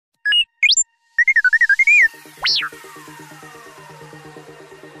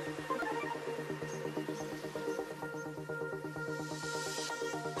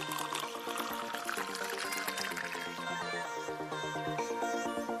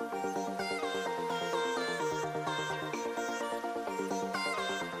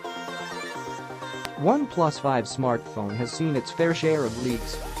OnePlus 5 smartphone has seen its fair share of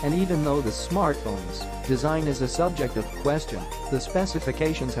leaks, and even though the smartphone's design is a subject of question, the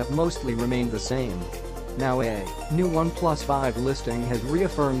specifications have mostly remained the same. Now a new OnePlus 5 listing has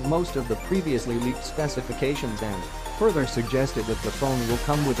reaffirmed most of the previously leaked specifications and further suggested that the phone will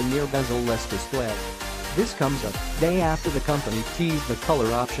come with a near bezel-less display. This comes a day after the company teased the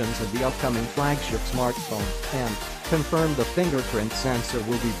color options of the upcoming flagship smartphone and confirmed the fingerprint sensor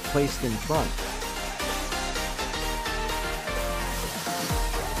will be placed in front.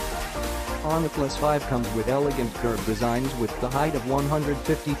 Oneplus 5 comes with elegant curved designs with the height of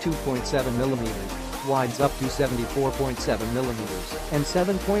 152.7mm, wides up to 74.7mm, and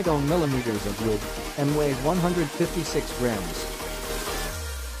 7.0mm of width, and weighs 156 grams.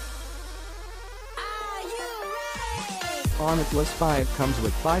 Oneplus 5 comes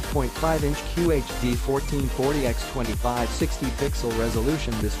with 5.5-inch QHD 1440x2560 pixel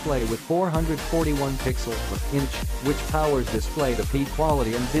resolution display with 441 pixels per inch, which powers display to peak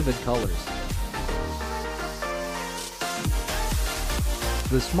quality and vivid colors.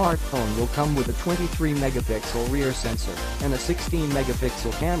 The smartphone will come with a 23-megapixel rear sensor and a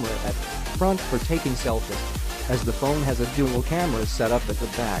 16-megapixel camera at front for taking selfies. As the phone has a dual camera setup at the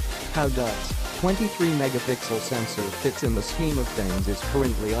back, how does 23-megapixel sensor fits in the scheme of things is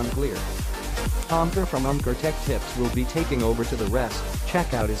currently unclear. Ankur from Ankur Tech Tips will be taking over to the rest.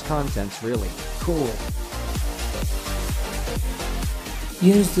 Check out his content's really cool.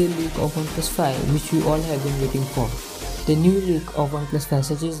 Here's the leak of OnePlus 5 which we all have been waiting for. The new leak of OnePlus 5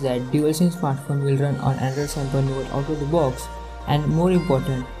 suggests that dual SIM smartphone will run on Android 7.1 out of the box, and more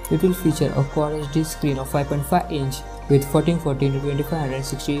important, it will feature a Quad HD screen of 5.5 inch with 1440 x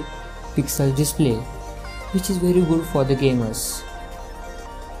 2560 pixel display, which is very good for the gamers.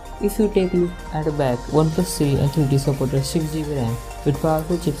 If you take a look at the back, OnePlus 3 and 3D supported 6GB RAM with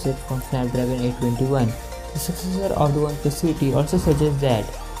powerful chipset from Snapdragon 821. The successor of the OnePlus 3T also suggests that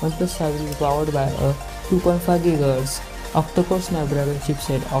OnePlus 5 will be powered by a 2.5 GHz octa-core Snapdragon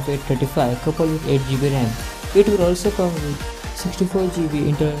chipset of 835 coupled with 8GB RAM. It will also come with 64GB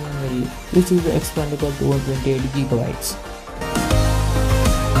internal memory, which will be expandable to 128GB.